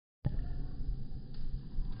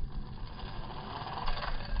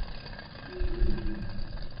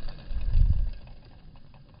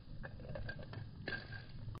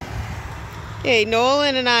Okay,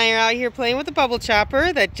 Nolan and I are out here playing with the bubble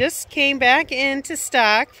chopper that just came back into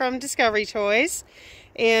stock from Discovery Toys.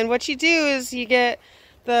 And what you do is you get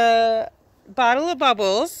the bottle of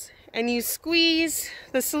bubbles and you squeeze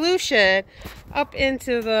the solution up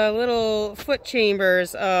into the little foot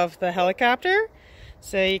chambers of the helicopter.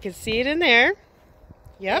 So you can see it in there.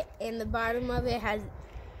 Yep. And the bottom of it has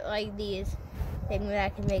like these things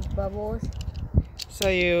that can make bubbles. So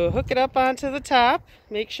you hook it up onto the top,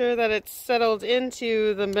 make sure that it's settled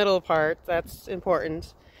into the middle part, that's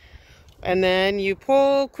important. And then you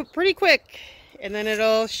pull pretty quick and then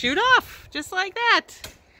it'll shoot off just like that.